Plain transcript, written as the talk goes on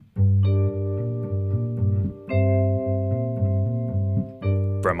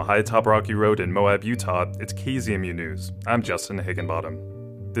high atop Rocky Road in Moab, Utah, it's KZMU News. I'm Justin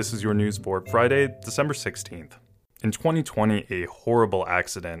Higginbottom. This is your news for Friday, December 16th. In 2020, a horrible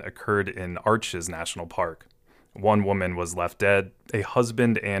accident occurred in Arches National Park. One woman was left dead, a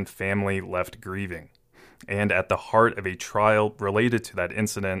husband and family left grieving. And at the heart of a trial related to that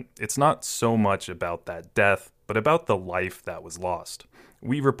incident, it's not so much about that death, but about the life that was lost.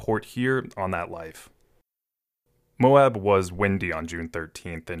 We report here on that life. Moab was windy on June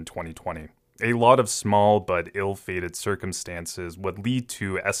 13th in 2020. A lot of small but ill-fated circumstances would lead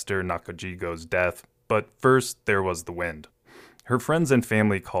to Esther Nakajigo's death, but first there was the wind. Her friends and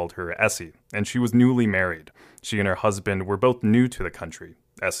family called her Essie, and she was newly married. She and her husband were both new to the country.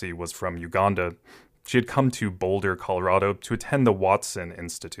 Essie was from Uganda. She had come to Boulder, Colorado to attend the Watson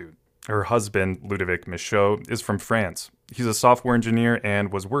Institute. Her husband, Ludovic Michaud, is from France. He's a software engineer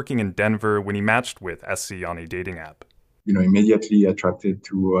and was working in Denver when he matched with Essie on a dating app. Immediately attracted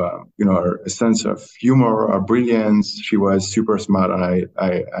to, her sense of humor, her brilliance. She was super smart, and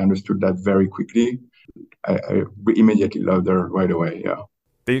I understood that very quickly. I immediately loved her right away, yeah.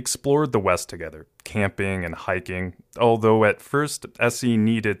 They explored the West together, camping and hiking, although at first Essie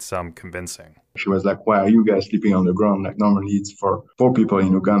needed some convincing. She was like, why are you guys sleeping on the ground? Like, normally it's for poor people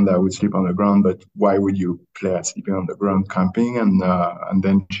in Uganda would sleep on the ground, but why would you play at sleeping on the ground camping? And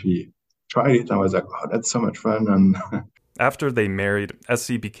then she tried it and was like, oh, that's so much fun. And After they married,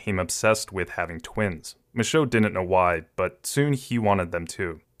 Essie became obsessed with having twins. Michaud didn't know why, but soon he wanted them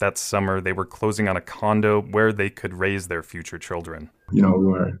too. That summer, they were closing on a condo where they could raise their future children. We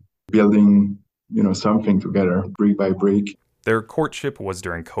were building, something together, brick by brick. Their courtship was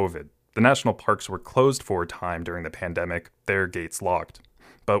during COVID. The national parks were closed for a time during the pandemic, their gates locked.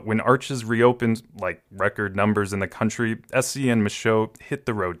 But when Arches reopened, like record numbers in the country, Essie and Michaud hit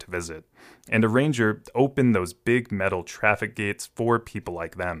the road to visit. And a ranger opened those big metal traffic gates for people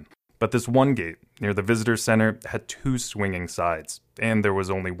like them. But this one gate, near the visitor center, had two swinging sides, and there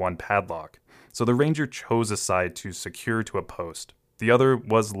was only one padlock. So the ranger chose a side to secure to a post. The other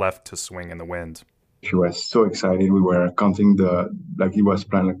was left to swing in the wind. She was so excited. We were counting it was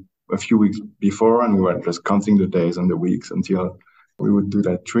planned a few weeks before, and we were just counting the days and the weeks until we would do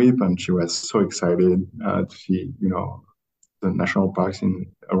that trip. And she was so excited to see, the national parks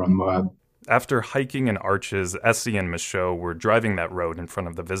around Moab. After hiking in Arches, Essie and Michaud were driving that road in front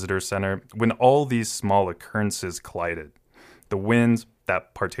of the visitor center when all these small occurrences collided. The wind,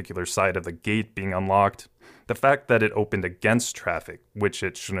 that particular side of the gate being unlocked, the fact that it opened against traffic, which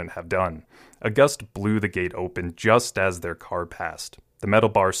it shouldn't have done. A gust blew the gate open just as their car passed. The metal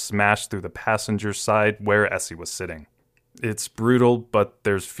bar smashed through the passenger side where Essie was sitting. It's brutal, but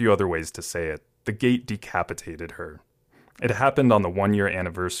there's few other ways to say it. The gate decapitated her. It happened on the one-year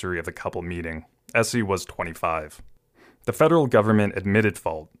anniversary of the couple meeting. Essie was 25. The federal government admitted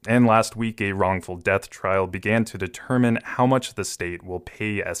fault, and last week a wrongful death trial began to determine how much the state will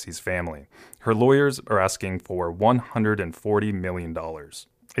pay Essie's family. Her lawyers are asking for $140 million.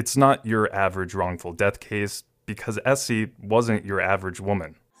 It's not your average wrongful death case, because Essie wasn't your average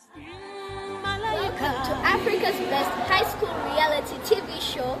woman. Welcome to Africa's best high school reality TV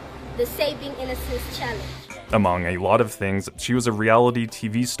show, The Saving Innocence Challenge. Among a lot of things, she was a reality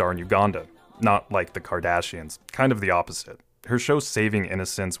TV star in Uganda. Not like the Kardashians, kind of the opposite. Her show Saving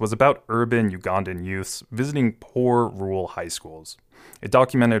Innocence was about urban Ugandan youths visiting poor rural high schools. It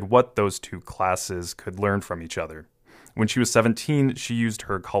documented what those two classes could learn from each other. When she was 17, she used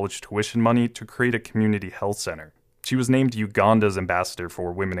her college tuition money to create a community health center. She was named Uganda's ambassador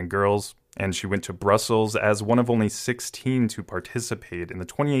for women and girls, and she went to Brussels as one of only 16 to participate in the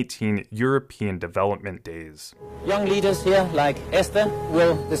 2018 European Development Days. Young leaders here, like Esther,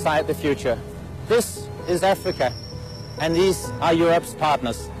 will decide the future. This is Africa, and these are Europe's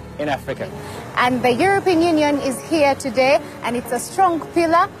partners in Africa. And the European Union is here today, and it's a strong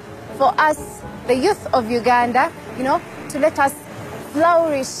pillar for us, the youth of Uganda, to let us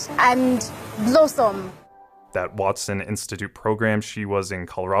flourish and blossom. That Watson Institute program she was in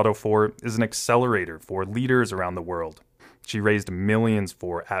Colorado for is an accelerator for leaders around the world. She raised millions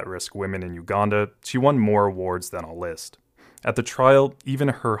for at-risk women in Uganda. She won more awards than I'll list. At the trial, even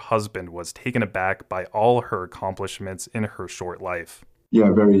her husband was taken aback by all her accomplishments in her short life.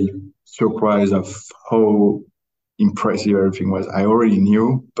 Yeah, very surprised of how impressive everything was. I already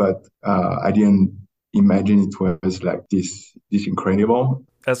knew, but I didn't imagine it was like this incredible.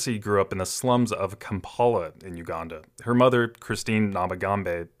 Essie grew up in the slums of Kampala in Uganda. Her mother, Christine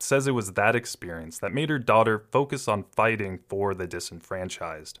Namagambe, says it was that experience that made her daughter focus on fighting for the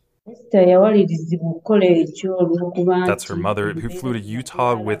disenfranchised. That's her mother, who flew to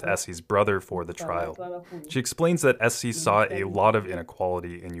Utah with Essie's brother for the trial. She explains that Essie saw a lot of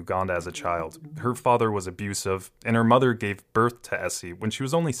inequality in Uganda as a child. Her father was abusive, and her mother gave birth to Essie when she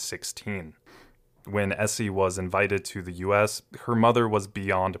was only 16. When Essie was invited to the US, her mother was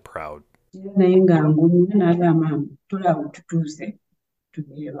beyond proud.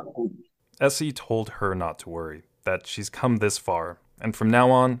 Essie told her not to worry, that she's come this far, and from now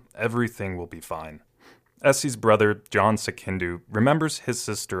on, everything will be fine. Essie's brother, John Sekindu, remembers his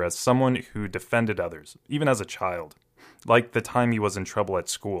sister as someone who defended others, even as a child, like the time he was in trouble at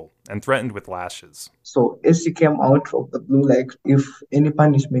school and threatened with lashes. So Essie came out of the blue, like, if any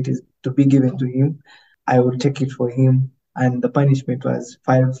punishment is to be given to him, I will take it for him. And the punishment was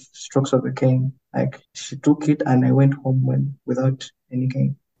 5 strokes of a cane. Like, she took it and I went home without any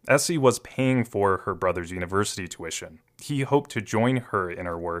cane. Essie was paying for her brother's university tuition. He hoped to join her in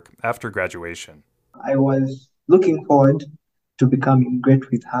her work after graduation. I was looking forward to becoming great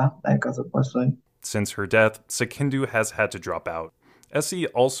with her, like, as a person. Since her death, Sekindu has had to drop out. Essie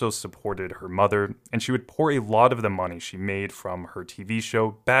also supported her mother, and she would pour a lot of the money she made from her TV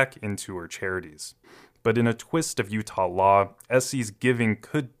show back into her charities. But in a twist of Utah law, Essie's giving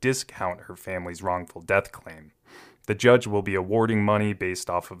could discount her family's wrongful death claim. The judge will be awarding money based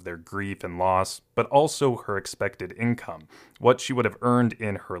off of their grief and loss, but also her expected income, what she would have earned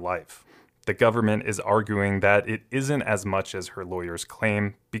in her life. The government is arguing that it isn't as much as her lawyers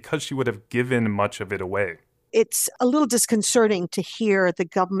claim because she would have given much of it away. It's a little disconcerting to hear the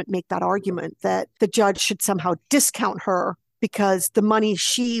government make that argument that the judge should somehow discount her because the money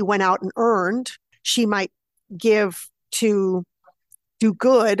she went out and earned, she might give to do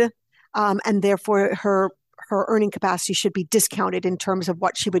good, and therefore her earning capacity should be discounted in terms of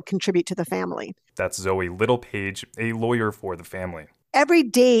what she would contribute to the family. That's Zoe Littlepage, a lawyer for the family. Every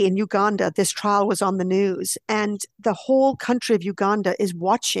day in Uganda, this trial was on the news, and the whole country of Uganda is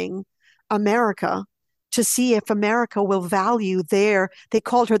watching America to see if America will value they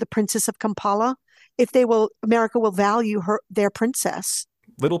called her the Princess of Kampala, America will value their princess.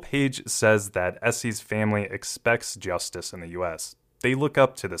 Littlepage says that Essie's family expects justice in the U.S. They look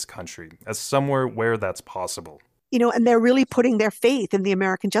up to this country as somewhere where that's possible. And they're really putting their faith in the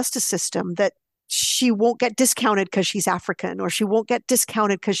American justice system that she won't get discounted because she's African, or she won't get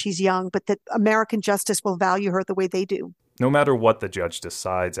discounted because she's young, but that American justice will value her the way they do. No matter what the judge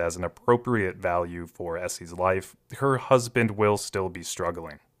decides as an appropriate value for Essie's life, her husband will still be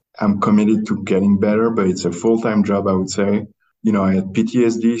struggling. I'm committed to getting better, but it's a full-time job, I would say. I had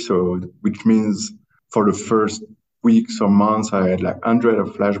PTSD, which means for the first weeks or months, I had like hundreds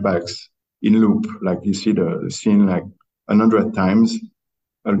of flashbacks in loop. Like, you see the scene like 100 times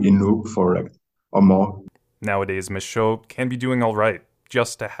in loop for like or more. Nowadays, Michaud can be doing all right,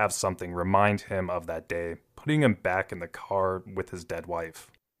 just to have something remind him of that day, putting him back in the car with his dead wife.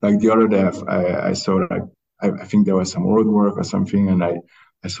 Like the other day, I saw like, I think there was some road work or something, and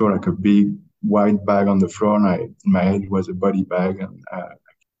I saw like a big white bag on the floor, and in my head it was a body bag, and it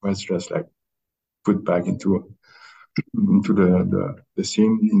was just like put back into the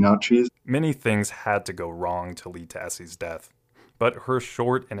scene in Archies. Many things had to go wrong to lead to Essie's death. But her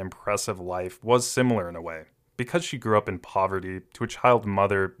short and impressive life was similar in a way. Because she grew up in poverty, to a child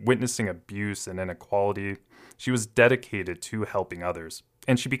mother witnessing abuse and inequality, she was dedicated to helping others,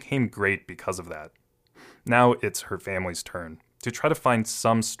 and she became great because of that. Now it's her family's turn to try to find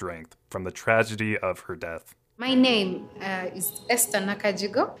some strength from the tragedy of her death. My name is Esther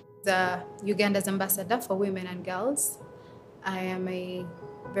Nakajigo, the Uganda's ambassador for women and girls. I am a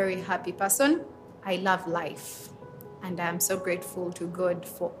very happy person. I love life. And I'm so grateful to God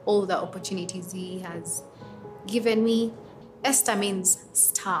for all the opportunities He has given me. Esther means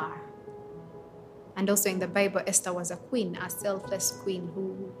star. And also in the Bible, Esther was a queen, a selfless queen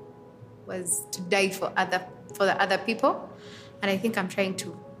who was to die for the other people. And I think I'm trying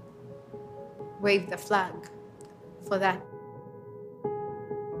to wave the flag for that.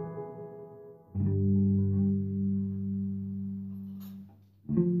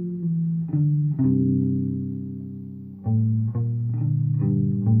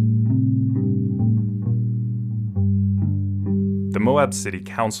 The Moab City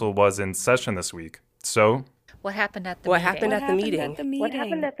Council was in session this week, so... What happened at the meeting? What happened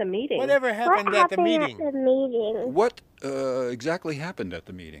at the meeting? Whatever happened at the meeting? What exactly happened at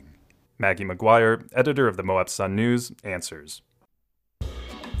the meeting? Maggie McGuire, editor of the Moab Sun News, answers.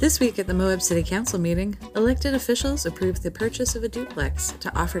 This week at the Moab City Council meeting, elected officials approved the purchase of a duplex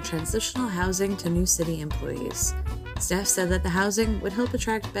to offer transitional housing to new city employees. Staff said that the housing would help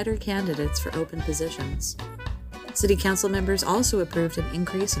attract better candidates for open positions. City Council members also approved an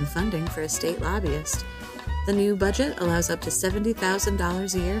increase in funding for a state lobbyist. The new budget allows up to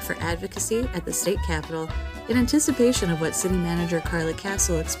 $70,000 a year for advocacy at the state capitol in anticipation of what City Manager Carly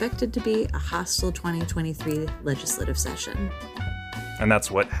Castle expected to be a hostile 2023 legislative session. And that's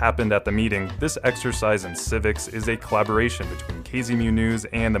what happened at the meeting. This exercise in civics is a collaboration between KZMU News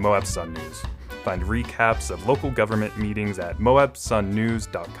and the Moab Sun News. Find recaps of local government meetings at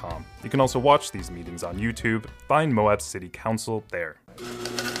moabsunnews.com. You can also watch these meetings on YouTube. Find Moab City Council there.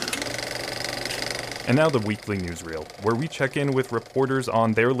 And now the weekly newsreel, where we check in with reporters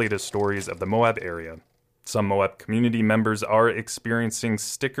on their latest stories of the Moab area. Some Moab community members are experiencing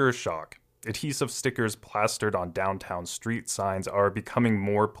sticker shock. Adhesive stickers plastered on downtown street signs are becoming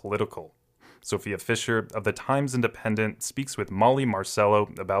more political. Sophia Fisher of the Times-Independent speaks with Molly Marcello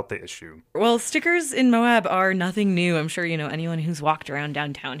about the issue. Well, stickers in Moab are nothing new. I'm sure, anyone who's walked around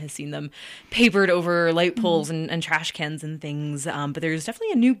downtown has seen them papered over light poles and trash cans and things. But there's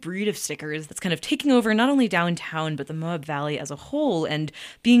definitely a new breed of stickers that's kind of taking over not only downtown, but the Moab Valley as a whole, and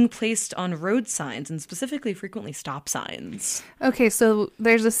being placed on road signs, and specifically frequently stop signs. Okay, so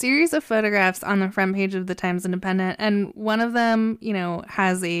there's a series of photographs on the front page of the Times-Independent, and one of them,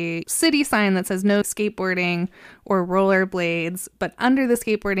 has a city sign that says no skateboarding or rollerblades, but under the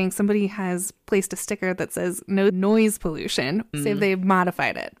skateboarding, somebody has placed a sticker that says no noise pollution. So they've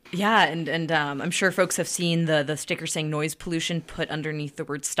modified it. Yeah, and I'm sure folks have seen the sticker saying noise pollution put underneath the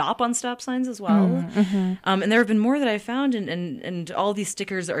word stop on stop signs as well. And there have been more that I found, and all these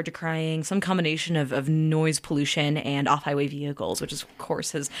stickers are decrying some combination of noise pollution and off-highway vehicles, which of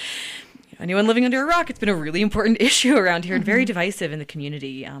course has... Anyone living under a rock, it's been a really important issue around here and very divisive in the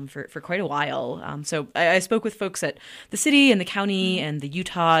community for quite a while. So I spoke with folks at the city and the county and the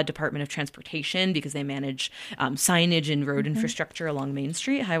Utah Department of Transportation because they manage signage and road infrastructure along Main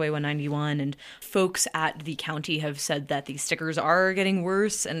Street, Highway 191. And folks at the county have said that these stickers are getting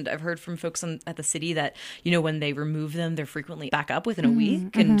worse. And I've heard from folks at the city that, when they remove them, they're frequently back up within a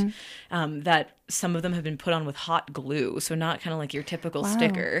week. And that some of them have been put on with hot glue, so not kind of like your typical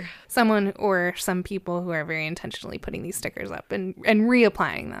sticker. Someone or some people who are very intentionally putting these stickers up and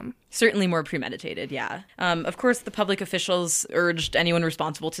reapplying them. Certainly more premeditated, yeah. Of course, the public officials urged anyone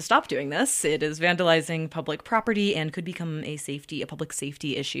responsible to stop doing this. It is vandalizing public property and could become a public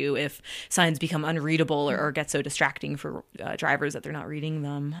safety issue if signs become unreadable or get so distracting for drivers that they're not reading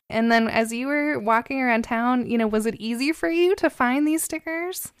them. And then as you were walking around town, was it easy for you to find these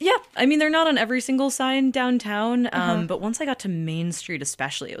stickers? Yeah. I mean, they're not on every single sign downtown, but once I got to Main Street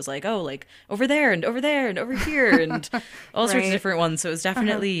especially, it was like, over there and over there and over here and all sorts of different ones. So it was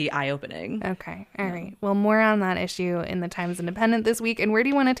definitely eye-opening. Okay. All right. Well, more on that issue in the Times-Independent this week. And where do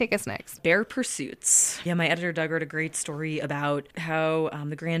you want to take us next? Bear pursuits. Yeah, my editor Doug wrote a great story about how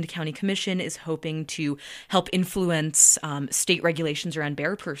the Grand County Commission is hoping to help influence state regulations around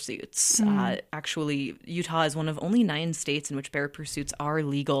bear pursuits. Actually, Utah is one of only 9 states in which bear pursuits are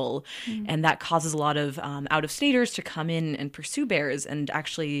legal, and that causes a lot of out-of-staters to come in and pursue bears. And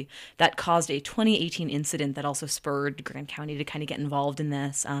actually, that caused a 2018 incident that also spurred Grand County to kind of get involved in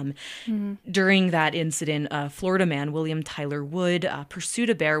this. During that incident, a Florida man, William Tyler Wood, pursued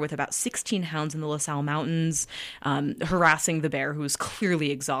a bear with about 16 hounds in the LaSalle Mountains, harassing the bear, who was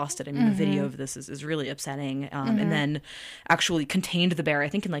clearly exhausted. I mean, the video of this is really upsetting. And then actually contained the bear, I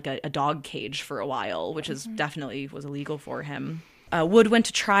think, in like a dog cage for a while, which is definitely was illegal for him. Wood went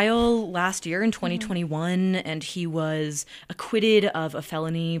to trial last year in 2021, and he was acquitted of a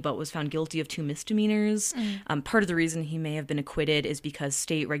felony but was found guilty of 2 misdemeanors. Part of the reason he may have been acquitted is because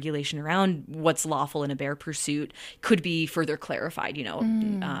state regulation around what's lawful in a bear pursuit could be further clarified,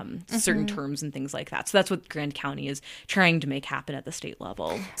 certain terms and things like that. So that's what Grand County is trying to make happen at the state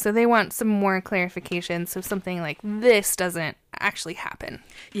level. So they want some more clarification so something like this doesn't actually happen.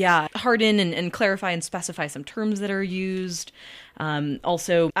 Yeah, harden and clarify and specify some terms that are used.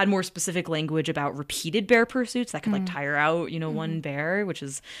 Also add more specific language about repeated bear pursuits that could tire out, one bear, which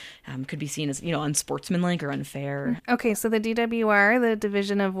is could be seen as, unsportsmanlike or unfair. Okay, so the DWR, the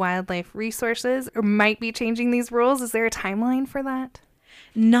Division of Wildlife Resources, might be changing these rules. Is there a timeline for that?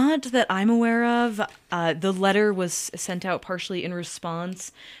 Not that I'm aware of. The letter was sent out partially in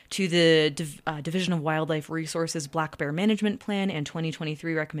response to the Division of Wildlife Resources Black Bear Management Plan and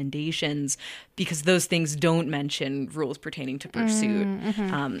 2023 recommendations, because those things don't mention rules pertaining to pursuit.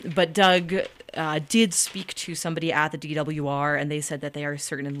 But Doug did speak to somebody at the DWR, and they said that they are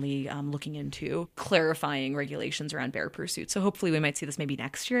certainly looking into clarifying regulations around bear pursuit. So hopefully we might see this maybe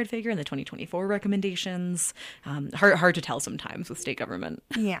next year, I'd figure, in the 2024 recommendations. Hard to tell sometimes with state government.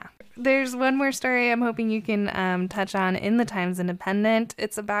 Yeah. There's one more story I'm hoping you can touch on in the Times Independent.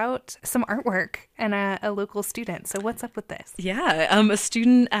 It's about some artwork and a local student. So what's up with this? Yeah, a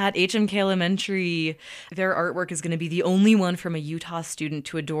student at HMK Elementary, their artwork is going to be the only one from a Utah student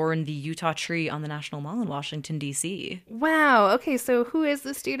to adorn the Utah tree on the National Mall in Washington, D.C. Wow. Okay, so who is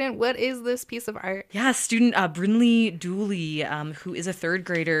the student? What is this piece of art? Yeah, student Brinley Dooley, who is a third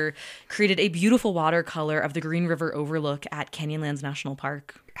grader, created a beautiful watercolor of the Green River overlook at Canyonlands National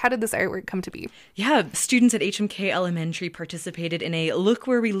Park. How did this artwork come to be? Yeah, students at HMK Elementary participated in a Look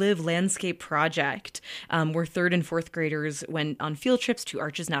Where We Live landscape project, where third and fourth graders went on field trips to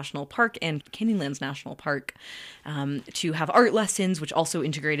Arches National Park and Canyonlands National Park to have art lessons, which also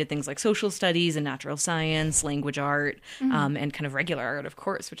integrated things like social studies and natural science, language art, and kind of regular art, of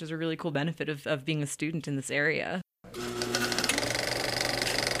course, which is a really cool benefit of being a student in this area.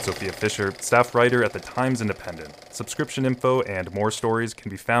 Sophia Fisher, staff writer at the Times Independent. Subscription info and more stories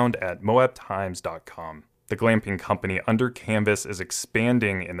can be found at moabtimes.com. The glamping company Under Canvas is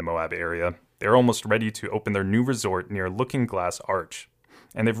expanding in the Moab area. They're almost ready to open their new resort near Looking Glass Arch.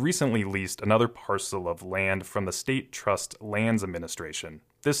 And they've recently leased another parcel of land from the State Trust Lands Administration,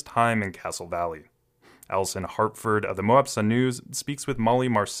 this time in Castle Valley. Allison Hartford of the Moab Sun News speaks with Molly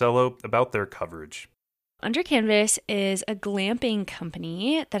Marcello about their coverage. Under Canvas is a glamping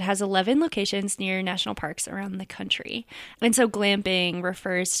company that has 11 locations near national parks around the country. And so glamping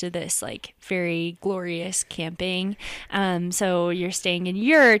refers to this like very glorious camping. So you're staying in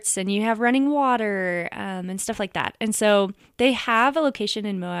yurts and you have running water and stuff like that. And so they have a location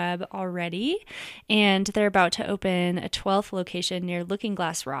in Moab already, and they're about to open a 12th location near Looking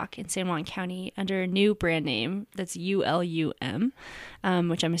Glass Rock in San Juan County under a new brand name that's ULUM,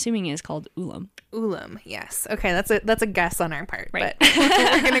 which I'm assuming is called Ulam. Ulam, yes. Okay, that's a guess on our part, right. But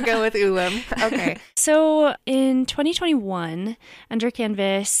we're going to go with Ulam. Okay. So in 2021, Under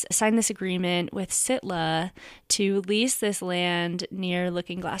Canvas signed this agreement with Sitla to lease this land near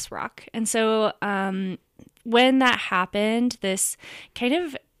Looking Glass Rock. And so when that happened, this kind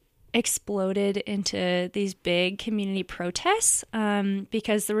of exploded into these big community protests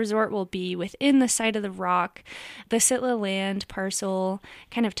because the resort will be within the side of the rock. The Sitla land parcel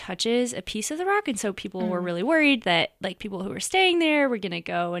kind of touches a piece of the rock, and so people were really worried that like people who were staying there were going to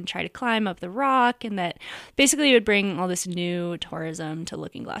go and try to climb up the rock, and that basically it would bring all this new tourism to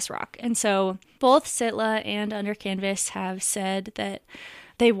Looking Glass Rock. And so both Sitla and Under Canvas have said that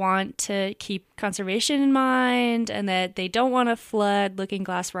they want to keep conservation in mind and that they don't want to flood Looking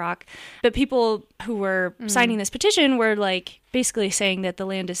Glass Rock. But people who were signing this petition were like basically saying that the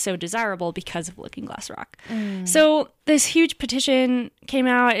land is so desirable because of Looking Glass Rock. So this huge petition came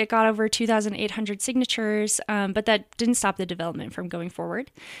out. It got over 2,800 signatures, but that didn't stop the development from going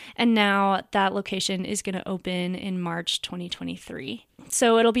forward. And now that location is going to open in March 2023.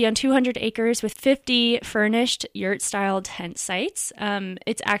 So it'll be on 200 acres with 50 furnished yurt-style tent sites.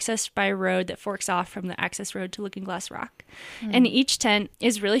 It's accessed by a road that forks off from the access road to Looking Glass Rock. And each tent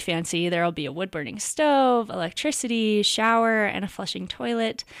is really fancy. There'll be a wood-burning stove, electricity, shower, and a flushing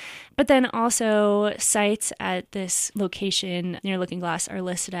toilet. But then also sites at this location near Looking Glass are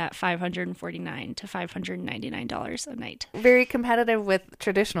listed at $549 to $599 a night. Very competitive with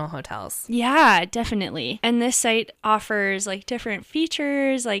traditional hotels. Yeah, definitely. And this site offers like different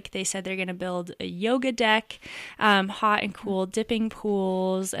features. Like they said they're going to build a yoga deck, hot and cool dipping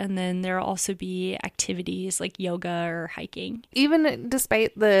pools, and then there'll also be activities like yoga or hiking. Even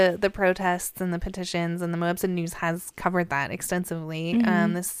despite the protests and the petitions, and the Moab Sun News has covered that extensively,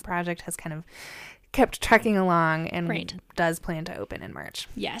 this project has kind of kept trekking along and does plan to open in March.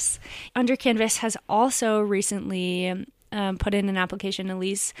 Yes. Under Canvas has also recently put in an application to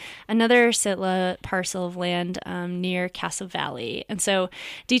lease another Sitla parcel of land near Castle Valley. And so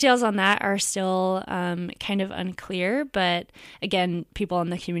details on that are still kind of unclear, but again, people in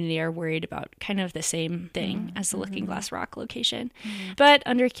the community are worried about kind of the same thing as the Looking Glass Rock location. But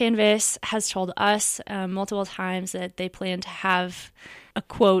Under Canvas has told us multiple times that they plan to have a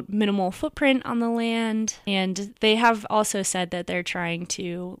quote minimal footprint on the land, and they have also said that they're trying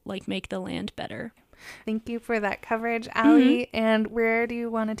to like make the land better. Thank you for that coverage, Allie. And where do you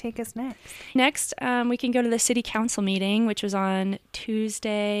want to take us next? Next, we can go to the City Council meeting, which was on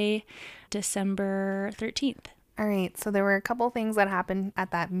Tuesday, December 13th. All right, so there were a couple things that happened at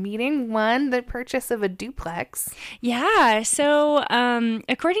that meeting. One, the purchase of a duplex. Yeah, so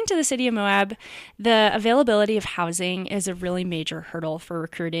according to the city of Moab, the availability of housing is a really major hurdle for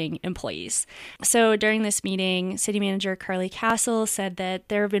recruiting employees. So during this meeting, city manager Carly Castle said that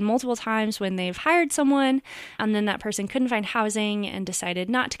there have been multiple times when they've hired someone and then that person couldn't find housing and decided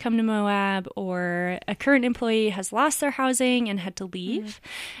not to come to Moab, or a current employee has lost their housing and had to leave.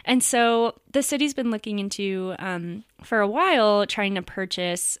 And so the city's been looking into, for a while, trying to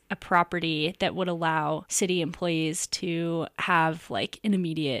purchase a property that would allow city employees to have like an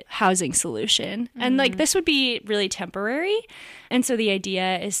immediate housing solution. And like this would be really temporary. And so the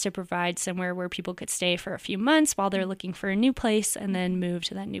idea is to provide somewhere where people could stay for a few months while they're looking for a new place and then move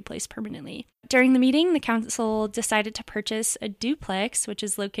to that new place permanently. During the meeting, the council decided to purchase a duplex, which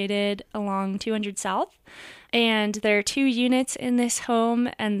is located along 200 South. And there are 2 units in this home,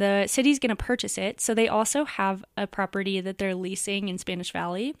 and the city's going to purchase it. So they also have a property that they're leasing in Spanish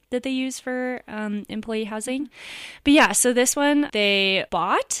Valley that they use for employee housing. But yeah, so this one they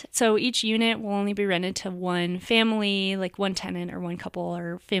bought. So each unit will only be rented to one family, like one tenant or one couple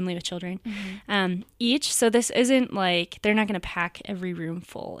or family with children each. So this isn't like they're not going to pack every room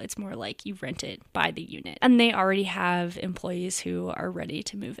full. It's more like you rent it by the unit. And they already have employees who are ready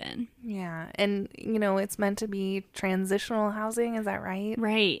to move in. Yeah. And, you know, it's meant to be transitional housing. Is that right?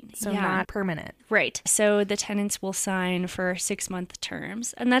 Right. So not permanent. Right. So the tenants will sign for 6-month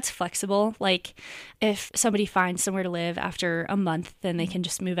terms, and that's flexible. Like if somebody finds somewhere to live after a month, then they can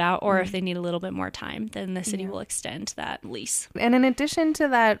just move out. Or if they need a little bit more time, then the city will extend that lease. And in addition to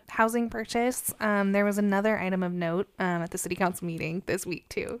that housing purchase, there was another item of note at the city council meeting this week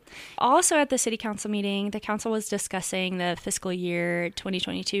too. Also at the city council meeting, the council was discussing the fiscal year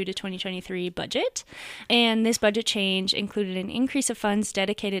 2022 to 2023 budget. And this budget change included an increase of funds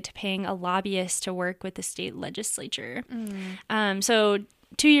dedicated to paying a lobbyist to work with the state legislature. So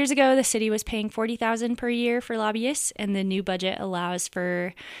 2 years ago, the city was paying $40,000 per year for lobbyists, and the new budget allows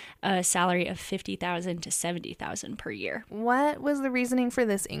for a salary of $50,000 to $70,000 per year. What was the reasoning for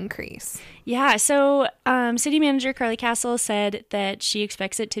this increase? Yeah, so city manager Carly Castle said that she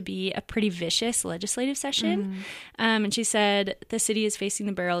expects it to be a pretty vicious legislative session. And she said the city is facing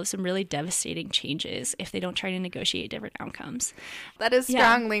the barrel of some really devastating changes if they don't try to negotiate different outcomes. That is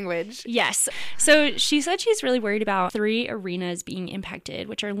strong language. Yes. So she said she's really worried about 3 arenas being impacted,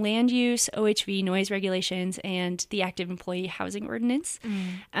 which are land use, OHV noise regulations, and the active employee housing ordinance.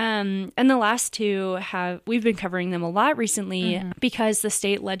 And the last 2 we've been covering them a lot recently because the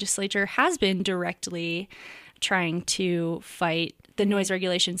state legislature has been directly trying to fight the noise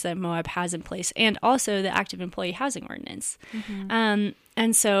regulations that Moab has in place and also the active employee housing ordinance.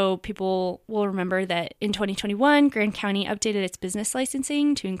 And so people will remember that in 2021, Grand County updated its business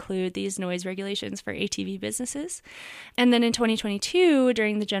licensing to include these noise regulations for ATV businesses. And then in 2022,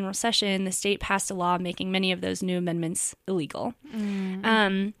 during the general session, the state passed a law making many of those new amendments illegal.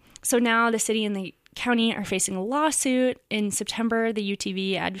 So now the city and the county are facing a lawsuit. In September, the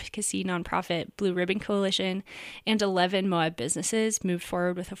UTV advocacy nonprofit Blue Ribbon Coalition and 11 Moab businesses moved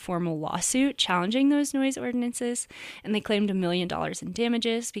forward with a formal lawsuit challenging those noise ordinances, and they claimed $1 million in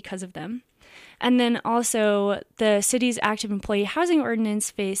damages because of them. And then also, the city's active employee housing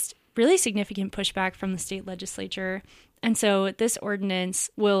ordinance faced really significant pushback from the state legislature. And so this ordinance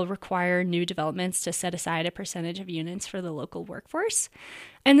will require new developments to set aside a percentage of units for the local workforce.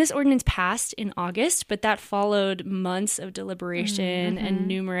 And this ordinance passed in August, but that followed months of deliberation and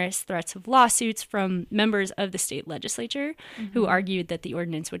numerous threats of lawsuits from members of the state legislature who argued that the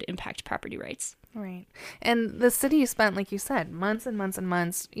ordinance would impact property rights. Right. And the city spent, like you said, months and months and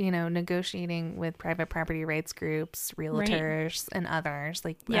months, negotiating with private property rights groups, realtors, and others,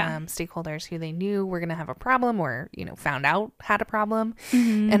 like stakeholders who they knew were going to have a problem or, found out had a problem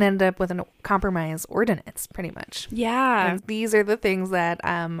and ended up with a compromise ordinance, pretty much. Yeah. And these are the things that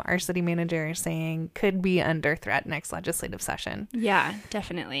our city manager is saying could be under threat next legislative session. Yeah,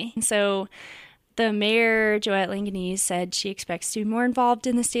 definitely. So the mayor, Joette Langanese, said she expects to be more involved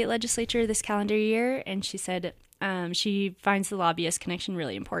in the state legislature this calendar year, and she said she finds the lobbyist connection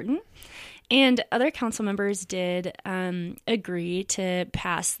really important. And other council members did agree to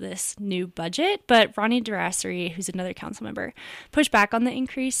pass this new budget, but Ronnie Darassery, who's another council member, pushed back on the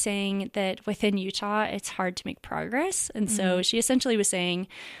increase, saying that within Utah, it's hard to make progress. And so she essentially was saying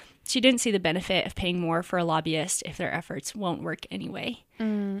she didn't see the benefit of paying more for a lobbyist if their efforts won't work anyway.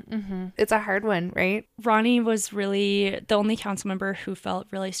 It's a hard one, right? Ronnie was really the only council member who felt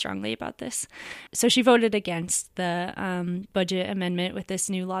really strongly about this. So she voted against the budget amendment with this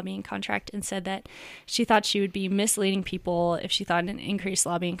new lobbying contract and said that she thought she would be misleading people if she thought an increased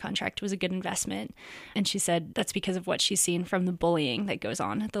lobbying contract was a good investment. And she said that's because of what she's seen from the bullying that goes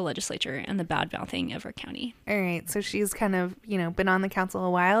on at the legislature and the bad mouthing of our county. All right. So she's kind of, been on the council a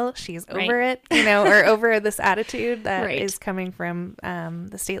while. She's over it, or over this attitude that is coming from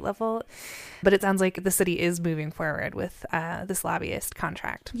the state level. But it sounds like the city is moving forward with this lobbyist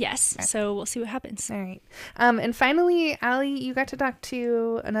contract. Yes. Okay. So we'll see what happens. All right. And finally, Allie, you got to talk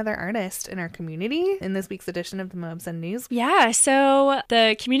to another artist in our community in this week's edition of the Moab Sun News. Yeah. So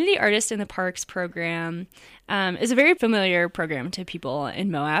the Community Artist in the Parks program is a very familiar program to people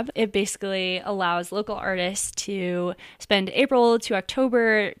in Moab. It basically allows local artists to spend April to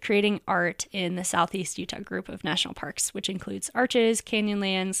October creating art in the Southeast Utah group of national parks, which includes Arches,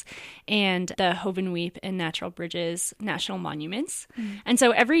 Canyonlands, and the Hovenweep and Natural Bridges national monuments. And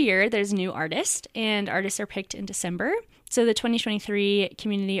so every year there's a new artist, and artists are picked in December. So the 2023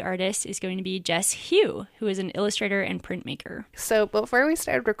 community artist is going to be Jess Hugh, who is an illustrator and printmaker. So before we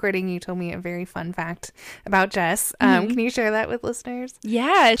started recording, you told me a very fun fact about Jess. Can you share that with listeners?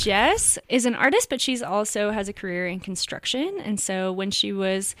 Yeah, Jess is an artist, but she's also has a career in construction. And so when she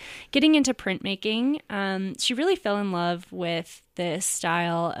was getting into printmaking, she really fell in love with this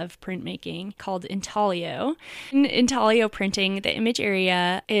style of printmaking called intaglio. In intaglio printing, the image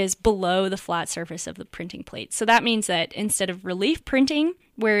area is below the flat surface of the printing plate. So that means that instead of relief printing,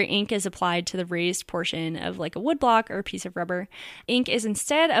 where ink is applied to the raised portion of like a wood block or a piece of rubber, ink is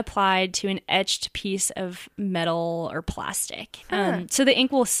instead applied to an etched piece of metal or plastic. So the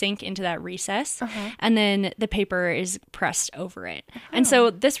ink will sink into that recess, and then the paper is pressed over it. And so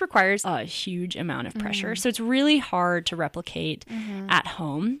this requires a huge amount of pressure. So it's really hard to replicate at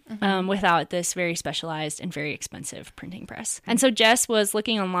home without this very specialized and very expensive printing press. And so Jess was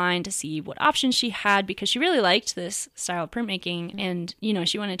looking online to see what options she had because she really liked this style of printmaking and,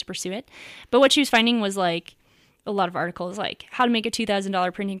 she wanted to pursue it. But what she was finding was like a lot of articles like how to make a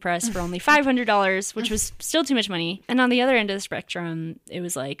 $2,000 printing press for only $500, which was still too much money. And on the other end of the spectrum, it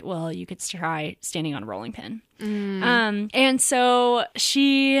was like, well, you could try standing on a rolling pin. And so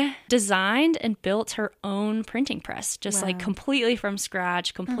she designed and built her own printing press, just like completely from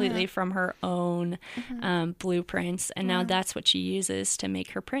scratch, completely from her own blueprints. And now that's what she uses to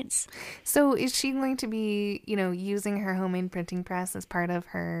make her prints. So is she going to be, using her homemade printing press as part of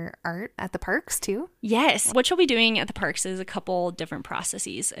her art at the parks too? Yes. What she'll be doing at the parks is a couple different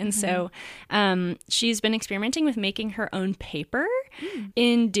processes. And so she's been experimenting with making her own paper.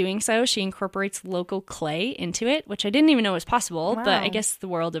 In doing so, she incorporates local clay into it, which I didn't even know was possible, but I guess the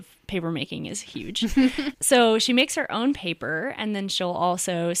world of paper making is huge. So she makes her own paper, and then she'll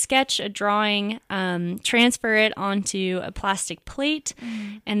also sketch a drawing, transfer it onto a plastic plate,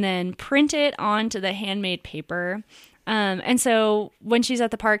 and then print it onto the handmade paper. And so when she's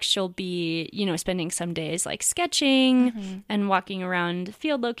at the park, she'll be, spending some days like sketching and walking around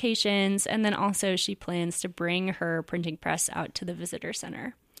field locations. And then also she plans to bring her printing press out to the visitor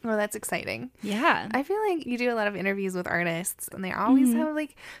center. Oh, that's exciting. Yeah. I feel like you do a lot of interviews with artists and they always have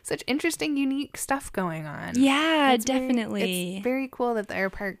like such interesting, unique stuff going on. Yeah, definitely. It's very cool that our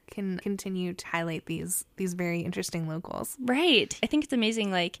park can continue to highlight these very interesting locals. Right. I think it's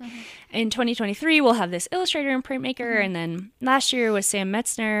amazing. Like in 2023, we'll have this illustrator and printmaker. And then last year was Sam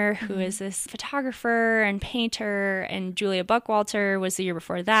Metzner, who is this photographer and painter. And Julia Buckwalter was the year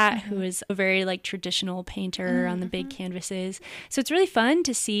before that, who is a very like traditional painter on the big canvases. So it's really fun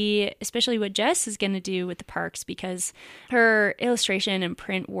to see, especially what Jess is going to do with the parks, because her illustration and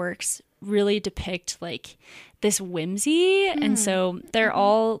print works really depict like this whimsy. And so they're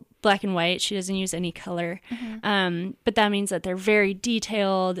all black and white. She doesn't use any color. But that means that they're very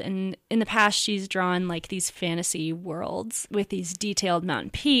detailed. And in the past, she's drawn like these fantasy worlds with these detailed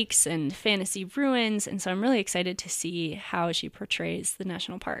mountain peaks and fantasy ruins. And so I'm really excited to see how she portrays the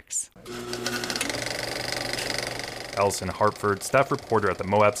national parks. Allison Hartford, staff reporter at the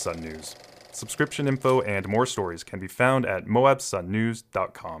Moab Sun News. Subscription info and more stories can be found at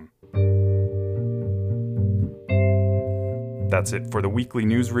moabsunnews.com. That's it for the weekly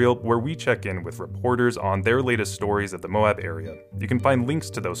newsreel, where we check in with reporters on their latest stories of the Moab area. You can find links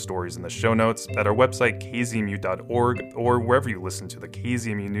to those stories in the show notes at our website, kzmu.org, or wherever you listen to the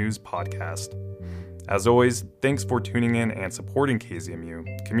KZMU News podcast. As always, thanks for tuning in and supporting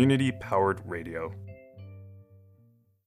KZMU, community-powered radio.